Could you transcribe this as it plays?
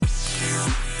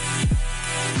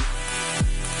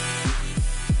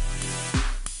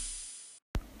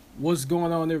What's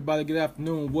going on, everybody? Good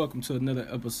afternoon. Welcome to another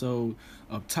episode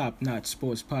of Top Notch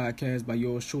Sports Podcast by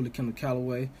yours truly, Kendall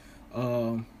Calloway.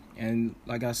 And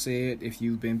like I said, if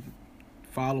you've been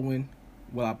following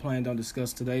what I planned on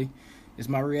discuss today, it's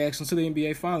my reaction to the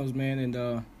NBA Finals, man.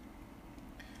 And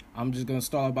I'm just gonna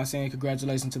start by saying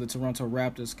congratulations to the Toronto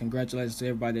Raptors. Congratulations to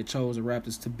everybody that chose the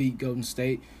Raptors to beat Golden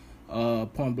State.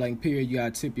 Point blank period. You gotta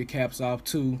tip your caps off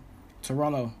to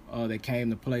Toronto. They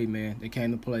came to play, man. They came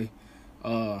to play.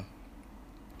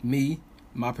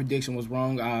 My prediction was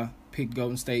wrong. I picked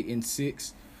Golden State in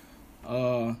 6.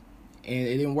 And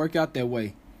it didn't work out that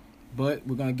way. But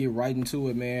we're gonna get right into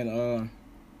it, man.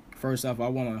 First off, I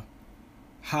wanna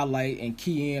highlight and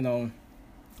key in on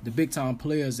the big time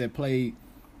players that played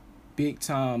big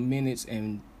time minutes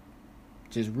and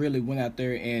just really went out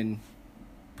there and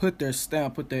put their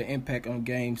stamp, put their impact on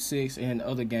Game 6 and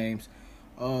other games.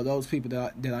 Those people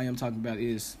that I am talking about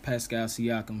is Pascal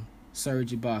Siakam,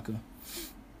 Serge Ibaka,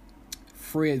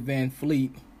 Fred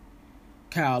VanVleet,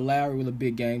 Kyle Lowry with a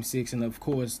big Game 6, and of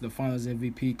course the Finals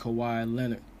MVP Kawhi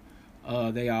Leonard.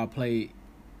 They all played,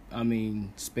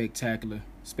 spectacular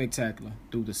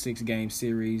through the 6-game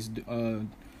series during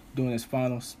this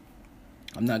Finals.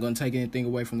 I'm not going to take anything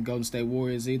away from the Golden State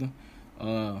Warriors either.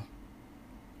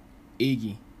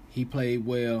 Iggy, he played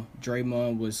well.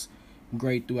 Draymond was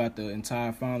great throughout the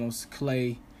entire Finals.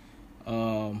 Klay,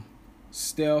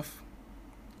 Steph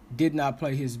did not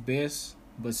play his best,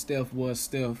 but Steph was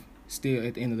Steph still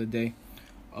at the end of the day.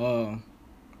 One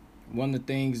of the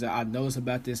things that I noticed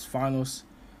about this Finals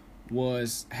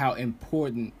was how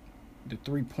important the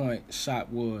three-point shot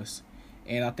was.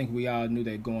 And I think we all knew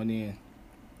that going in,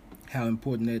 how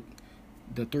important that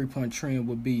the three-point trend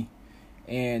would be.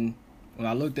 And when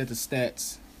I looked at the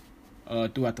stats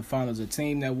throughout the Finals, a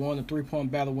team that won the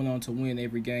three-point battle went on to win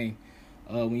every game.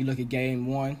 When you look at Game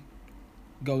 1,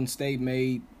 Golden State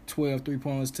made 12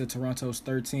 3-pointers to Toronto's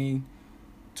 13.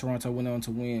 Toronto went on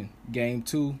to win. Game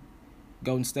 2,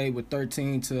 Golden State with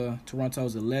 13 to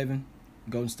Toronto's 11.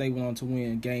 Golden State went on to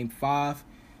win. Game 5,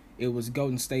 it was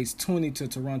Golden State's 20 to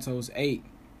Toronto's 8.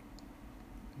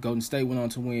 Golden State went on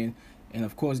to win. And,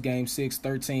 of course, Game 6,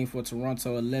 13 for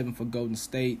Toronto, 11 for Golden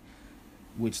State,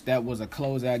 which that was a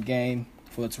closeout game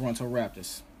for the Toronto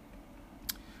Raptors.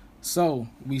 So,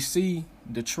 we see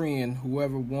the trend.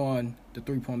 Whoever won the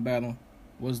three-point battle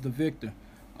was the victor.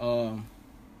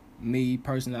 Me,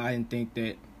 personally, I didn't think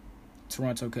that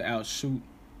Toronto could outshoot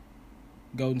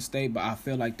Golden State, but I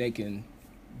feel like they can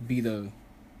be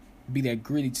that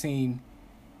gritty team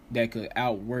that could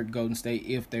outwork Golden State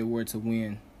if they were to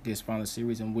win this final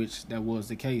series, in which that was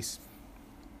the case.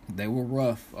 They were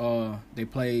rough. They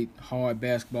played hard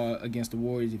basketball against the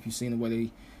Warriors. If you've seen the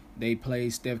way they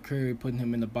played Steph Curry, putting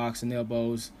him in the box and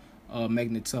elbows,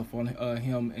 making it tough on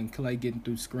him, and Klay getting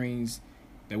through screens.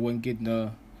 They wasn't getting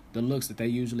the looks that they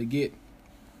usually get.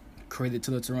 Credit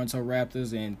to the Toronto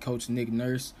Raptors and Coach Nick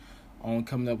Nurse on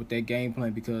coming up with that game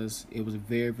plan, because it was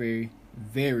very, very,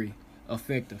 very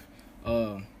effective.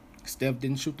 Steph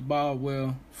didn't shoot the ball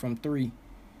well from 3.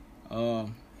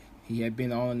 He had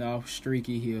been on and off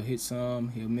streaky. He'll hit some,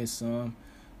 he'll miss some.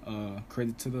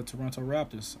 Credit to the Toronto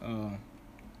Raptors.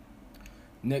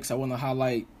 Next, I want to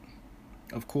highlight,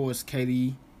 of course,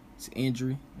 KD's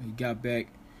injury. He got back.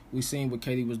 We seen what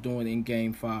KD was doing in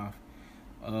Game 5.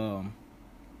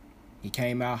 He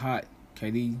came out hot.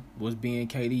 KD was being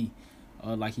KD,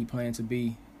 like he planned to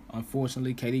be.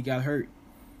 Unfortunately, KD got hurt.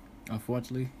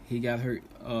 He got hurt.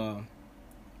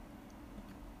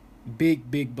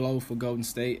 Big blow for Golden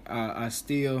State. I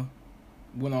still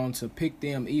went on to pick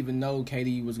them, even though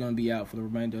KD was going to be out for the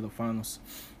remainder of the Finals.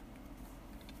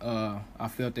 I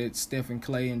felt that Steph and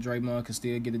Klay and Draymond could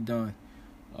still get it done.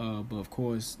 But, of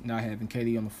course, not having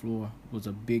KD on the floor was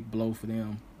a big blow for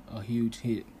them, a huge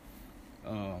hit.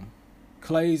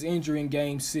 Klay's injury in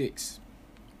Game 6,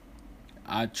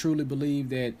 I truly believe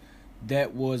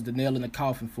that was the nail in the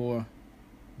coffin for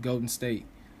Golden State.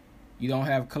 You don't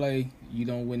have Klay, you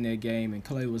don't win that game, and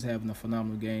Klay was having a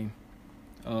phenomenal game.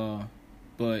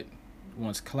 But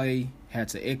once Klay had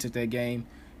to exit that game,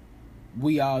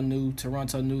 we all knew,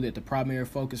 Toronto knew, that the primary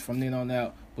focus from then on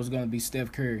out was going to be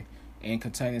Steph Curry and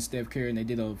containing Steph Curry, and they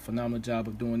did a phenomenal job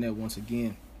of doing that once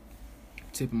again.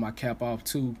 Tipping my cap off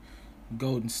to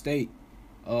Golden State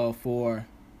for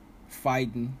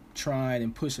fighting, trying,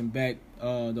 and pushing back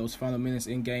those final minutes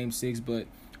in Game 6, but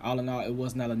all in all, it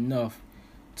was not enough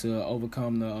to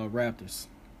overcome the Raptors.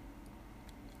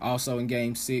 Also in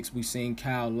Game 6, we seen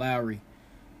Kyle Lowry.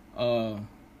 I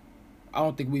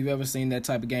don't think we've ever seen that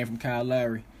type of game from Kyle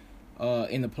Lowry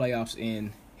in the playoffs,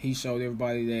 and he showed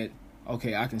everybody that,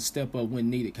 okay, I can step up when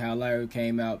needed. Kyle Lowry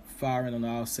came out firing on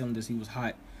all cylinders. He was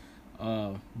hot.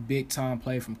 Big time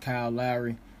play from Kyle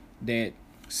Lowry that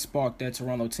sparked that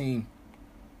Toronto team.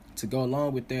 To go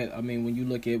along with that, I mean, when you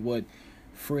look at what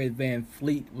Fred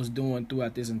VanVleet was doing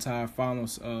throughout this entire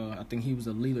finals, I think he was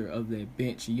the leader of that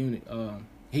bench unit.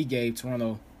 He gave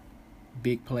Toronto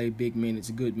big play, big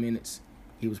minutes, good minutes.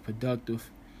 He was productive.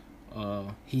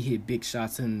 He hit big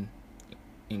shots in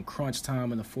crunch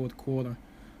time in the fourth quarter.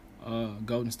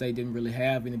 Golden State didn't really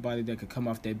have anybody that could come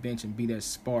off that bench and be that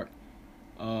spark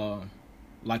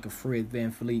like a Fred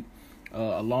VanVleet,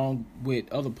 along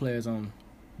with other players on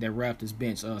that Raptors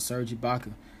bench. Serge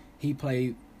Ibaka, he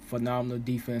played phenomenal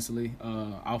defensively,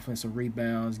 offensive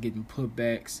rebounds, getting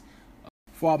putbacks.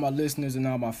 For all my listeners and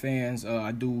all my fans,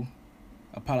 I do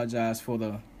apologize for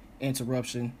the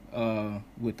interruption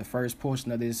with the first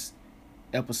portion of this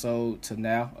episode to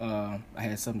now. I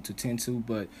had something to tend to,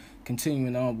 but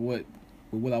continuing on with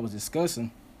what I was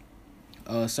discussing,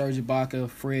 Serge Ibaka,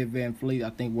 Fred VanVleet,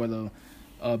 I think were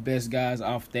the best guys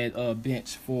off that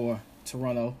bench for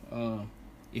Toronto.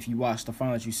 If you watched the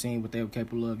finals, you've seen what they were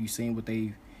capable of. You've seen what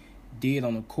they did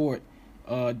on the court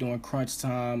during crunch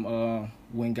time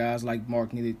when guys like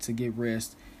Mark needed to get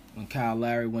rest, when Kyle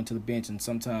Lowry went to the bench, and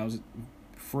sometimes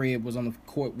Fred was on the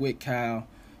court with Kyle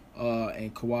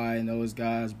and Kawhi and those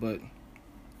guys. But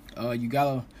you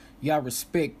gotta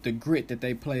respect the grit that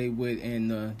they played with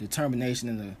and the determination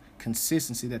and the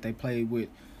consistency that they played with.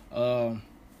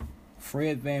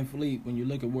 Fred VanVleet, when you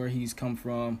look at where he's come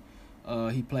from,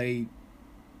 he played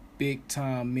big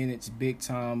time minutes, big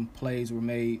time plays were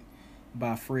made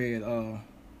by Fred.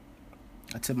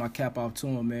 I took my cap off to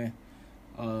him, man.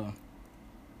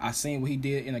 I seen what he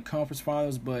did in the conference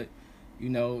finals, but you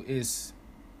know, you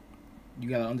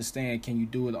gotta understand, can you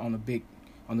do it on the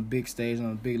big stage,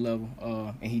 on a big level?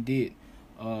 And he did.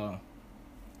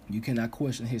 You cannot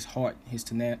question his heart,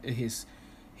 his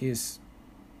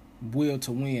will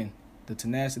to win, the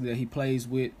tenacity that he plays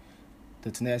with,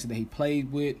 the tenacity that he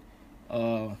played with.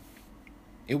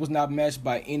 It was not matched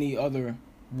by any other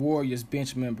Warriors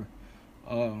bench member,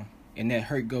 and that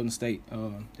hurt Golden State,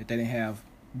 that they didn't have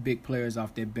big players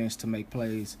off their bench to make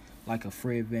plays like a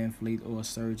Fred VanVleet or a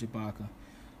Serge Ibaka.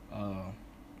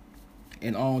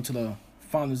 And on to the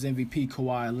Finals MVP,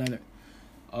 Kawhi Leonard.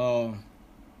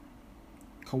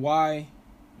 Kawhi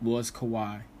was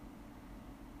Kawhi.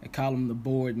 I call him the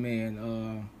board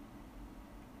man.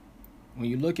 When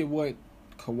you look at what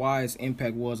Kawhi's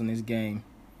impact was in this game,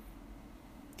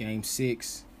 Game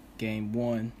 6, Game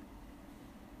 1,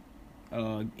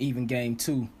 even Game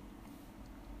 2.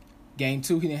 Game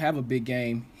 2, he didn't have a big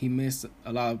game. He missed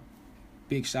a lot of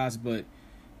big shots, but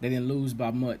they didn't lose by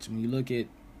much. When you look at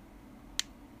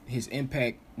his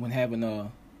impact when having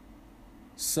a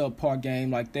subpar game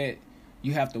like that,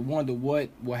 you have to wonder what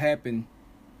will happen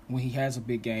when he has a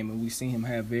big game. And we've seen him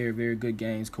have very, very good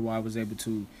games. Kawhi was able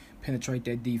to penetrate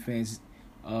that defense,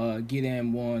 get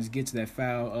and ones, get to that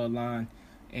foul line,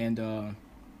 and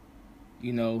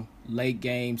late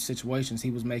game situations, he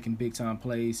was making big time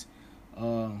plays.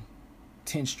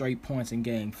 10 straight points in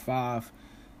Game 5.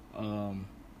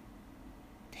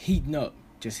 Heating up.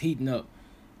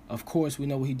 Of course, we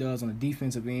know what he does on the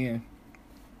defensive end.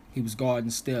 He was guarding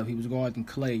Steph. He was guarding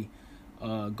Clay,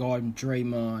 guarding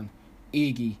Draymond,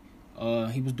 Iggy.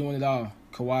 He was doing it all.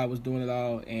 Kawhi was doing it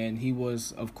all, and he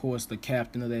was, of course, the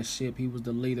captain of that ship. He was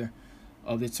the leader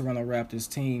of the Toronto Raptors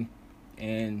team,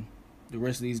 and the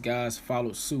rest of these guys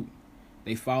followed suit.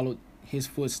 They followed his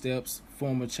footsteps,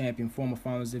 former champion, former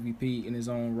Finals MVP in his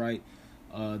own right.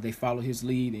 They followed his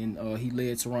lead, and he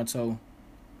led Toronto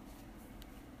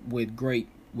with great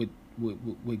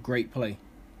play.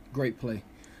 Great play.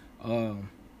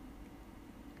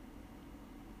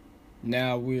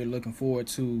 Now we're looking forward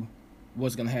to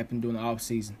what's going to happen during the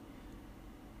offseason.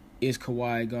 Is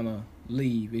Kawhi going to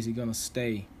leave? Is he going to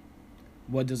stay?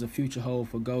 What does the future hold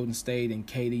for Golden State and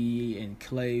KD and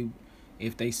Clay?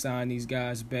 If they sign these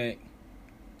guys back,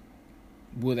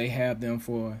 will they have them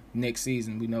for next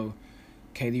season? We know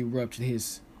KD ruptured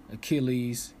his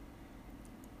Achilles.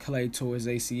 Clay tore his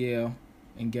ACL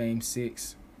in Game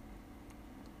 6.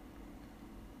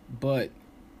 But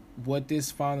what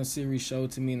this final series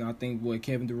showed to me, and I think what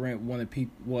Kevin Durant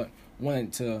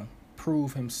wanted to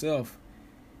prove himself,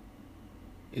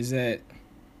 is that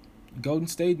Golden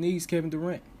State needs Kevin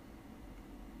Durant.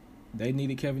 They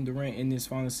needed Kevin Durant in this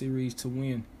final series to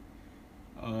win.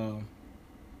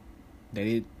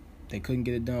 They couldn't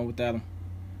get it done without him.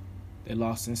 They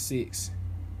lost in 6.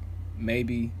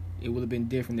 Maybe it would have been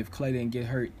different if Clay didn't get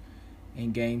hurt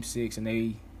in Game 6,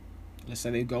 and let's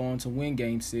say they go on to win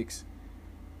Game 6,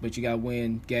 but you got to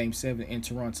win Game 7 in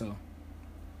Toronto.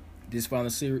 This final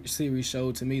series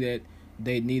showed to me that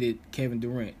they needed Kevin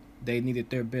Durant. they needed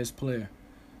their best player.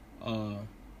 The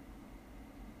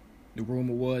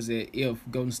rumor was that if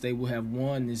Golden State would have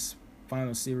won this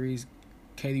final series,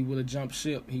 KD would have jumped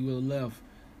ship. He would have left,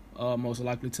 most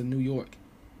likely to New York.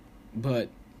 But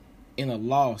in a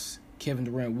loss, Kevin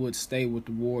Durant would stay with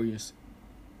the Warriors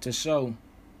to show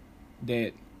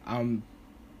that I'm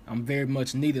very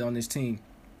much needed on this team.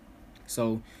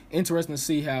 So, interesting to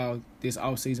see how this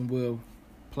offseason will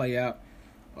play out.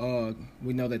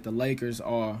 We know that the Lakers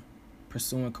are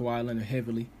pursuing Kawhi Leonard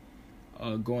heavily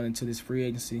going into this free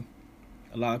agency.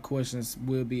 A lot of questions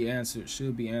should be answered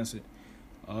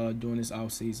during this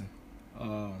offseason.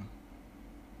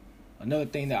 Another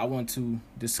thing that I want to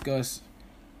discuss,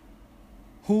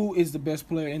 who is the best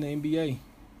player in the NBA?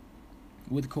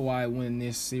 With Kawhi winning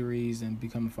this series and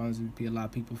becoming Finals MVP, a lot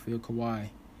of people feel Kawhi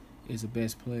is the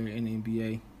best player in the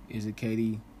NBA. Is it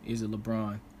KD? Is it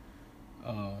LeBron?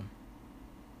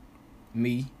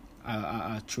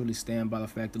 I truly stand by the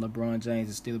fact that LeBron James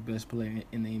is still the best player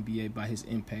in the NBA by his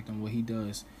impact on what he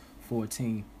does for a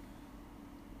team.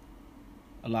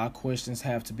 A lot of questions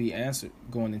have to be answered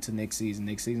going into next season.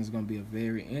 Next season is going to be a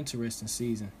very interesting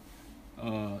season.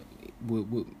 I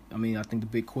think the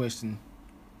big question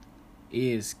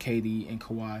is KD and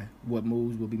Kawhi. What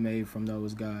moves will be made from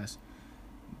those guys?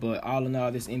 But all in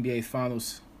all, this NBA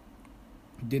Finals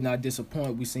did not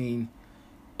disappoint. We've seen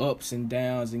ups and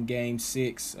downs in Game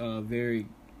 6, very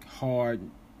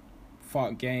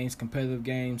hard-fought games, competitive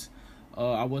games.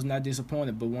 I was not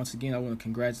disappointed, but once again, I want to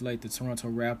congratulate the Toronto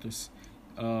Raptors.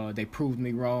 They proved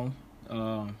me wrong.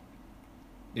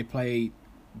 They played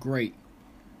great.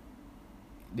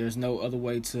 There's no other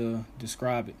way to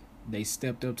describe it. They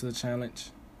stepped up to the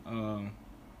challenge, and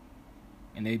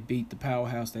they beat the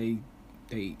powerhouse. They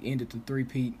ended the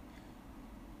three-peat,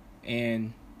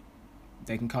 and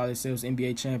they can call themselves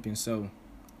NBA champions. So,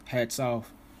 hats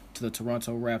off to the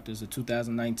Toronto Raptors, the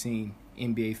 2019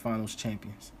 NBA Finals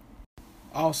champions.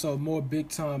 Also, more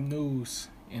big-time news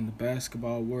in the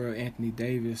basketball world. Anthony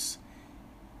Davis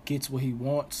gets what he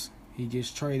wants. He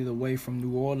gets traded away from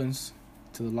New Orleans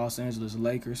to the Los Angeles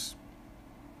Lakers.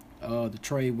 The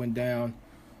trade went down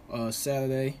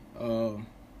Saturday.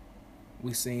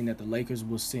 We seen that the Lakers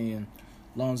were seeing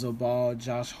Lonzo Ball,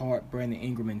 Josh Hart, Brandon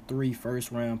Ingram, and 3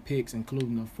 first-round picks,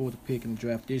 including the 4th pick in the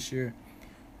draft this year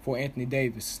for Anthony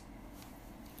Davis.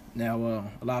 Now,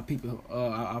 a lot of people,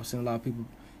 I've seen a lot of people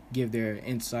give their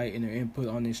insight and their input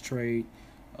on this trade.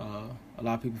 A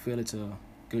lot of people feel it's a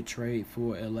good trade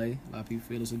for LA. A lot of people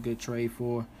feel it's a good trade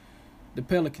for the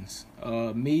Pelicans.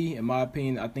 In my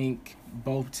opinion, I think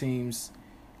both teams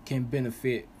can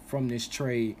benefit from this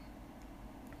trade,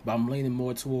 but I'm leaning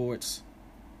more towards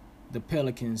the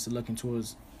Pelicans, looking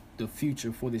towards the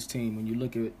future for this team. When you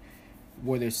look at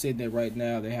where they're sitting at right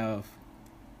now, they have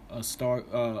a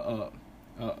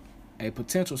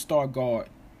potential star guard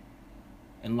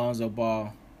in Lonzo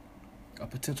Ball, a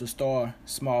potential star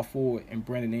small forward in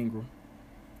Brandon Ingram.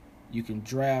 You can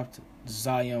draft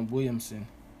Zion Williamson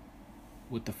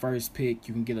with the 1st pick.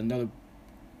 You can get another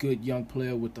good young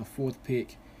player with the 4th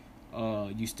pick.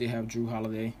 You still have Drew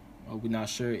Holiday. We're not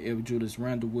sure if Julius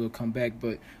Randle will come back,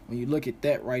 but when you look at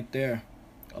that right there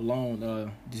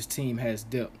alone, this team has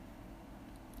depth,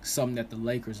 something that the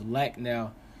Lakers lack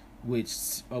now, with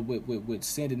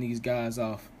sending these guys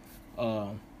off.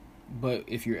 But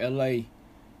if you're LA,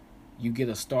 you get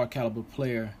a star caliber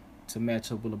player to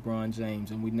match up with LeBron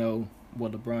James, and we know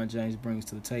what LeBron James brings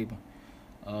to the table.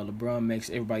 LeBron makes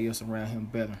everybody else around him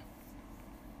better.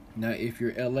 Now, if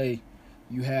you're LA,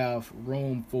 you have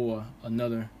room for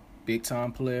another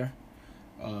big-time player,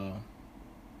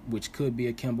 which could be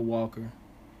a Kemba Walker.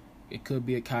 It could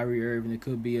be a Kyrie Irving. It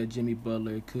could be a Jimmy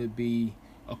Butler. It could be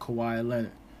a Kawhi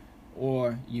Leonard.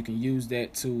 Or you can use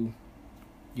that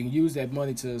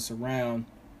money to surround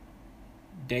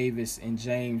Davis and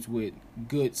James with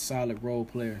good, solid role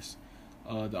players.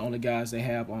 The only guys they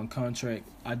have on contract,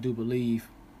 I do believe,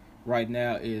 right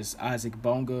now is Isaac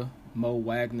Bonga, Mo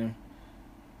Wagner,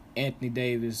 Anthony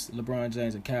Davis, LeBron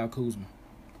James, and Kyle Kuzma.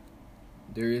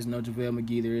 There is no JaVale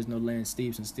McGee. There is no Lance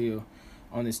Stevenson still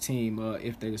on this team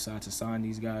if they decide to sign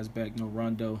these guys back. No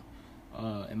Rondo.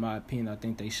 In my opinion, I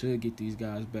think they should get these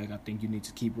guys back. I think you need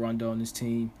to keep Rondo on this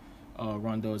team.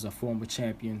 Rondo is a former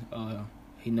champion.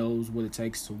 He knows what it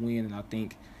takes to win, and I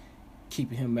think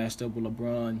keeping him matched up with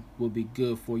LeBron will be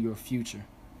good for your future.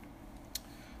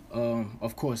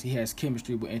 Of course, he has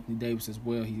chemistry with Anthony Davis as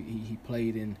well. He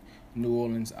played in New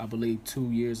Orleans, I believe,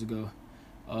 2 years ago.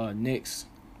 Next,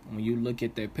 when you look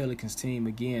at that Pelicans team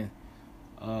again,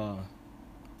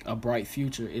 a bright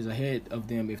future is ahead of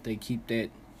them if they keep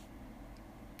that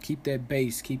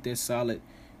base, keep that solid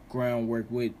groundwork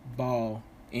with Ball,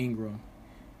 Ingram,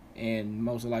 and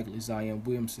most likely Zion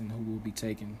Williamson, who will be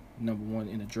taken number 1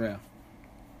 in the draft.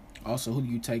 Also, who do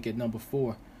you take at number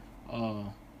 4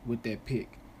 with that pick?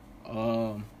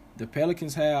 The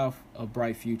Pelicans have a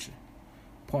bright future.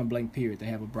 Point blank period. They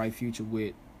have a bright future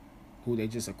with who they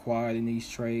just acquired in these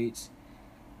trades,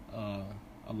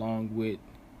 along with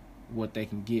what they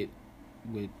can get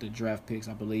with the draft picks.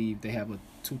 I believe they have a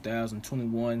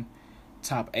 2021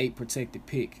 top 8 protected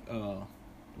pick,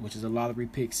 which is a lottery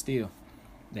pick still.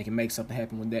 They can make something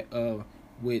happen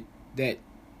with that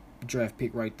draft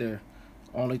pick right there.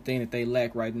 Only thing that they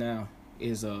lack right now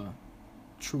is a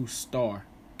true star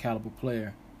caliber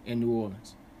player in New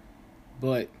Orleans.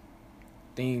 But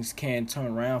things can turn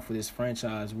around for this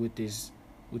franchise with this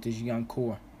young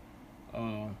core.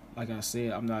 Like I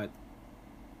said, I'm not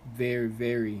very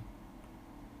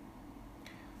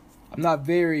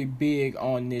big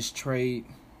on this trade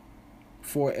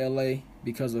for LA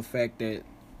because of the fact that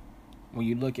when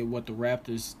you look at what the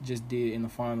Raptors just did in the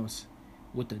finals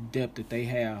with the depth that they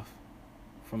have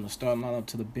from the starting lineup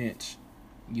to the bench,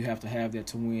 you have to have that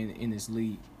to win in this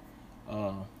league.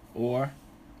 Or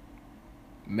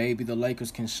maybe the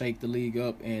Lakers can shake the league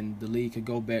up and the league could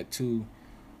go back to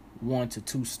 1 to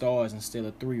 2 stars instead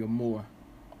of 3 or more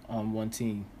on one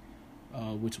team,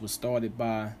 which was started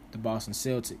by the Boston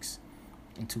Celtics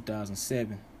in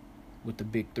 2007 with the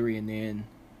Big Three, and then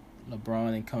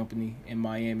LeBron and company in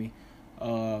Miami.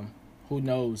 Who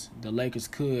knows? The Lakers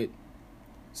could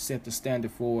set the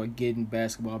standard for getting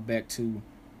basketball back to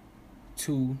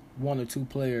 1 or 2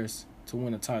 players to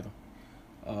win a title.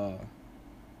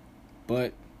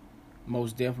 But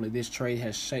most definitely this trade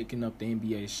has shaken up the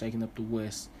NBA, shaken up the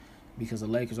West, because the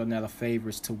Lakers are now the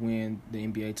favorites to win the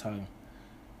NBA title.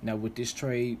 Now with this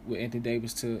trade with Anthony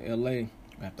Davis to LA, we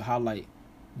have to highlight,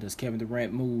 does Kevin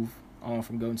Durant move on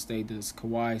from Golden State? Does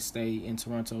Kawhi stay in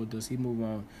Toronto? Does he move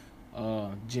on?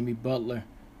 Jimmy Butler,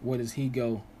 where does he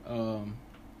go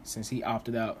since he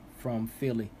opted out from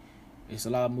Philly? It's a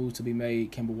lot of moves to be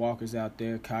made. Kemba Walker's out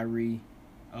there. Kyrie,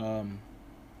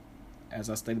 as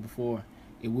I stated before,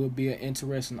 it will be an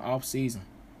interesting offseason.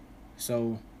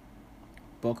 So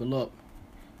buckle up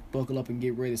and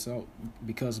get ready. So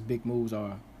because big moves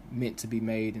are meant to be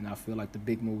made, and I feel like the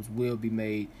big moves will be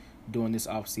made during this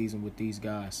offseason with these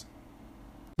guys.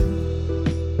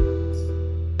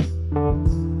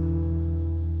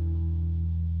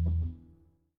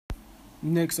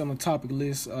 Next on the topic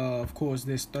list, of course,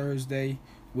 this Thursday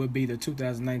will be the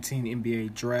 2019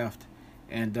 NBA Draft,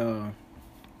 and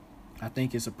I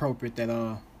think it's appropriate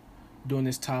that during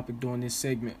this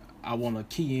segment, I want to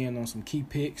key in on some key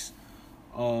picks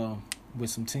with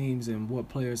some teams and what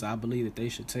players I believe that they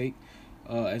should take,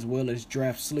 as well as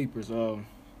draft sleepers.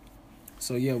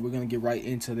 So yeah, we're gonna get right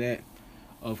into that.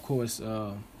 Of course,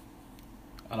 a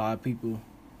lot of people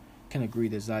can agree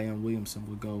that Zion Williamson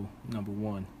would go number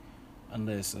 1.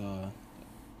 Unless a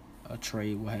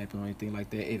trade will happen or anything like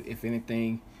that. If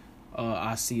anything,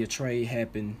 I see a trade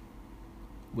happen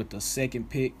with the second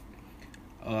pick.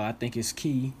 I think it's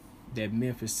key that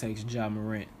Memphis takes Ja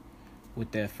Morant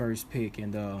with that first pick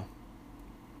and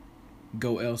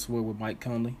go elsewhere with Mike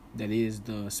Conley. That is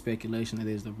the speculation, that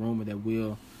is the rumor that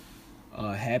will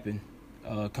happen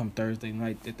come Thursday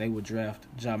night, that they will draft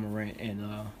Ja Morant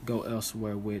and go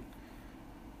elsewhere with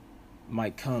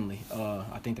Mike Conley.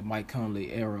 I think the Mike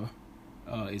Conley era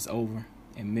is over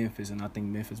in Memphis, and I think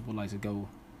Memphis would like to go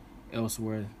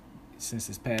elsewhere. Since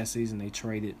this past season, they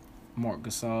traded Marc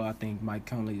Gasol. I think Mike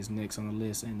Conley is next on the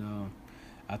list, and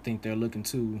I think they're looking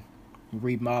to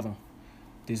remodel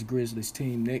this Grizzlies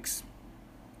team next.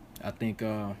 I think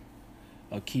a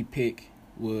key pick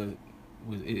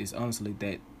is honestly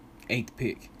that 8th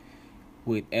pick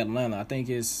with Atlanta. I think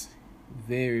it's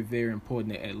very, very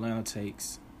important that Atlanta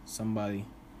takes somebody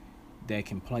that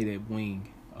can play that wing.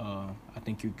 I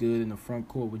think you're good in the front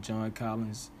court with John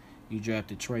Collins. You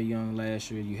drafted Trae Young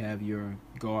last year. You have your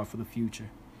guard for the future.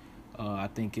 I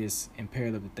think it's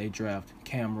imperative that they draft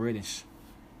Cam Reddish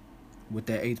with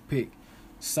that 8th pick.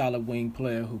 Solid wing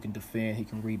player who can defend, he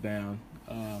can rebound.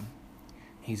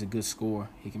 He's a good scorer.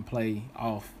 He can play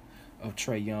off of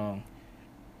Trae Young.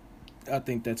 I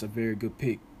think that's a very good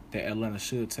pick that Atlanta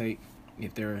should take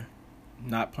if they're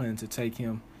not planning to take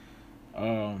him.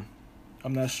 I'm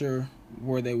not sure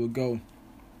where they would go.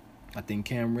 I think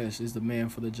Cam Reddish is the man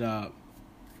for the job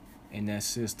in that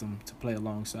system to play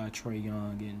alongside Trae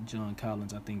Young and John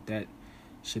Collins. I think that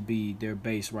should be their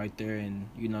base right there, and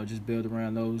just build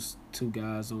around those 2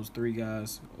 guys, those 3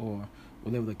 guys, or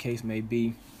whatever the case may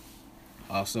be.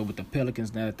 Also with the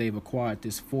Pelicans, now that they've acquired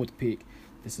this 4th pick,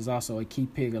 this is also a key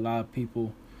pick. A lot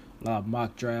of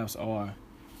mock drafts are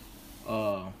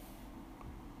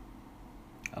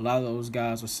A lot of those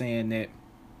guys were saying that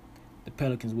the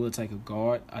Pelicans will take a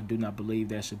guard. I do not believe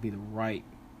that should be the right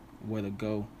way to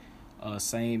go.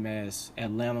 Same as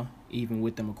Atlanta, even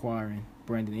with them acquiring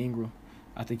Brandon Ingram.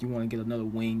 I think you want to get another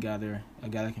wing guy there, a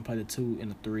guy that can play the 2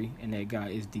 and the 3, and that guy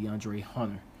is DeAndre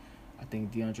Hunter. I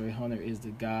think DeAndre Hunter is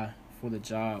the guy for the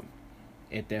job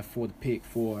at that 4th pick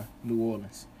for New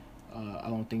Orleans. I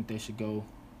don't think they should go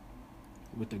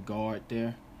with the guard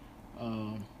there.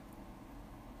 I'm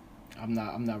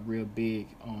not real big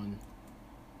on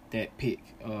that pick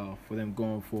for them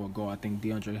going for a guard. I think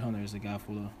DeAndre Hunter is the guy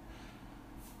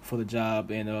for the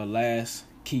job. And last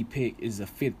key pick is the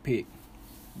 5th pick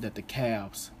that the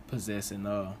Cavs possess, and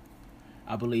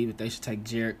I believe that they should take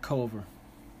Jarrett Culver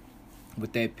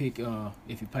with that pick.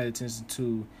 If you paid attention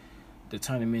to the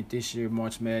tournament this year,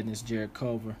 March Madness, Jarrett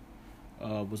Culver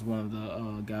was one of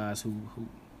the guys who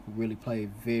really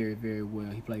played very, very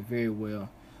well. He played very well.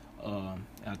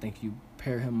 I think you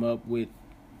pair him up with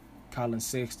Colin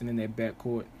Sexton in that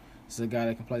backcourt. This is a guy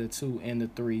that can play the 2 and the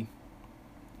 3.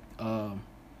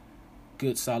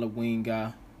 Good, solid wing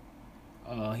guy.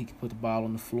 He can put the ball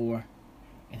on the floor,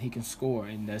 and he can score,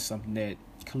 and that's something that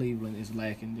Cleveland is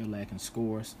lacking. They're lacking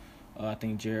scores. I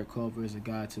think Jarrett Culver is a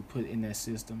guy to put in that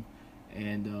system,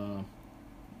 and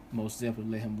most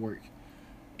definitely let him work.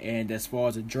 And as far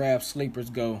as the draft sleepers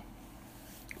go,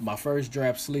 my first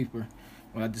draft sleeper,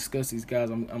 when I discuss these guys,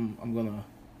 I'm gonna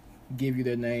give you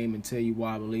their name and tell you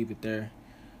why I believe that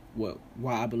why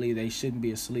I believe they shouldn't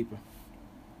be a sleeper.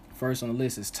 First on the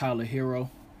list is Tyler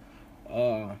Hero.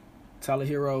 Tyler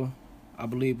Hero, I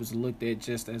believe, was looked at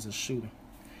just as a shooter.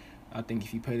 I think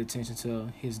if you paid attention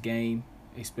to his game,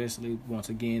 especially once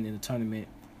again in the tournament,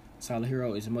 Tyler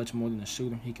Hero is much more than a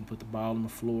shooter. He can put the ball on the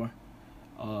floor,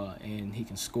 and he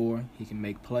can score. He can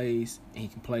make plays, and he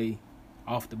can play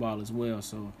off the ball as well.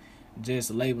 So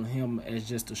just labeling him as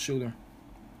just a shooter,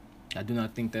 I do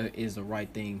not think that is the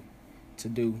right thing to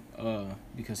do,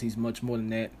 because he's much more than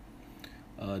that.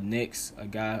 Next, a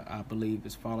guy I believe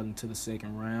is falling into the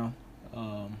 2nd round,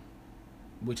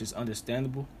 which is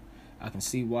understandable. I can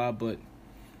see why, but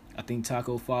I think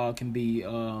Taco Fall can be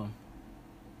a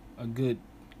good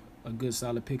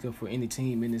solid pickup for any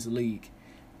team in this league.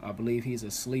 I believe he's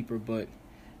a sleeper, but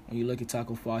when you look at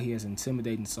Taco Fall, he has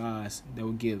intimidating size that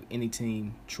will give any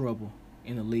team trouble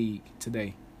in the league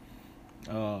today.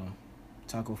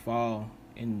 Taco Fall,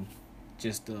 and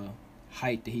just the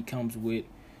height that he comes with,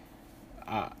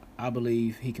 I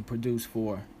believe he can produce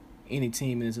for any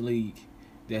team in this league.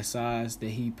 That size that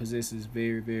he possesses is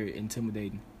very, very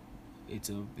intimidating. He's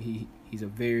a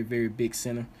very, very big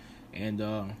center,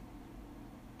 and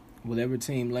whatever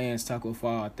team lands Taco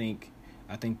Fall, I think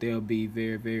they'll be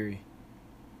very, very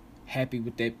happy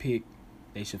with that pick.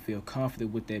 They should feel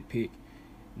confident with that pick,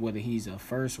 whether he's a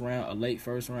late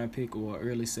first round pick or an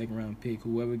early 2nd round pick.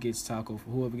 Whoever gets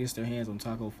their hands on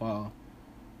Taco Fall,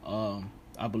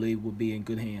 I believe will be in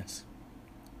good hands.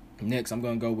 Next, I'm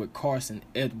going to go with Carson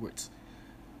Edwards.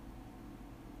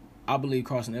 I believe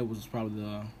Carson Edwards is probably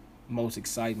the most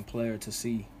exciting player to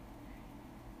see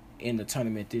in the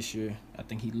tournament this year. I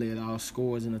think he led all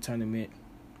scorers in the tournament.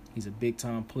 He's a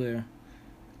big-time player.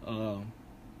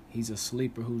 He's a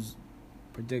sleeper who's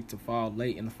predicted to fall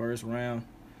late in the 1st round.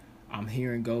 I'm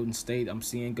seeing Golden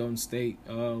State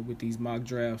with these mock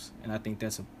drafts, and I think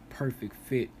that's a perfect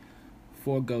fit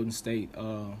for Golden State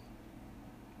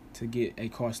to get a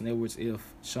Carson Edwards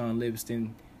if Sean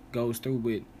Livingston goes through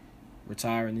with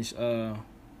retiring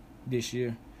this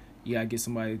year. You gotta get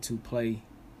somebody to play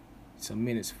some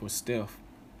minutes for Steph,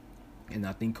 and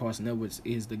I think Carson Edwards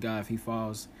is the guy if he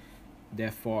falls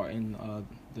that far in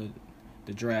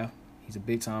the draft. He's a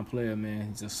big time player, man.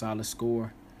 He's a solid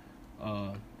scorer.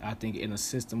 I think in a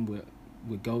system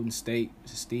with Golden State,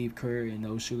 Steve Kerr and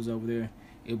those shooters over there,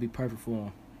 it'll be perfect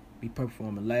for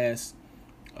him. And last,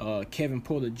 Kevin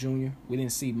Porter Jr. We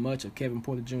didn't see much of Kevin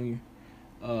Porter Jr.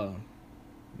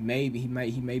 Maybe he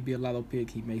may be a lotto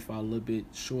pick. He may fall a little bit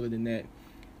shorter than that.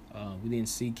 We didn't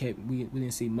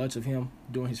see much of him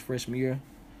during his freshman year.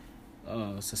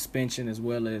 Suspension as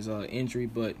well as injury,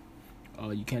 but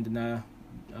you can't deny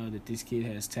that this kid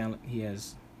has talent. He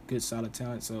has good, solid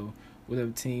talent. So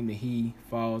whatever team that he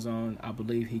falls on, I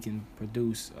believe he can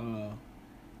produce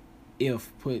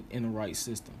if put in the right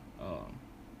system.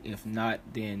 If not,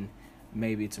 then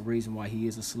maybe it's a reason why he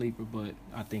is a sleeper. But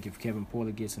I think if Kevin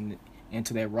Porter gets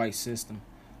into that right system,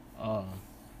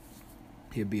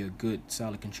 he'll be a good,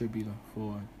 solid contributor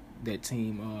for that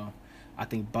team. I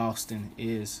think Boston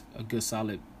is a good,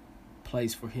 solid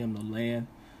place for him to land.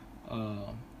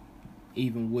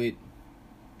 Even with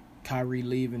Kyrie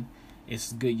leaving,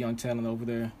 it's good young talent over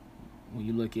there. when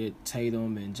you look at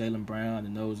Tatum and Jaylen Brown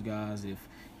and those guys,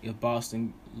 if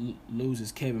Boston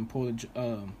loses Kevin Porter,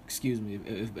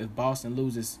 if Boston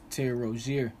loses Terry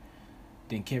Rozier,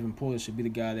 then Kevin Porter should be the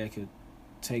guy that could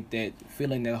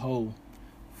fill in that hole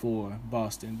for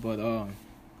Boston. But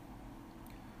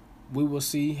we will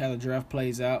see how the draft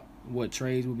plays out, what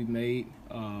trades will be made,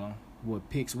 what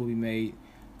picks will be made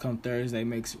come Thursday.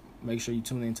 Make sure you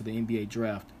tune into the NBA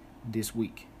draft this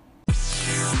week.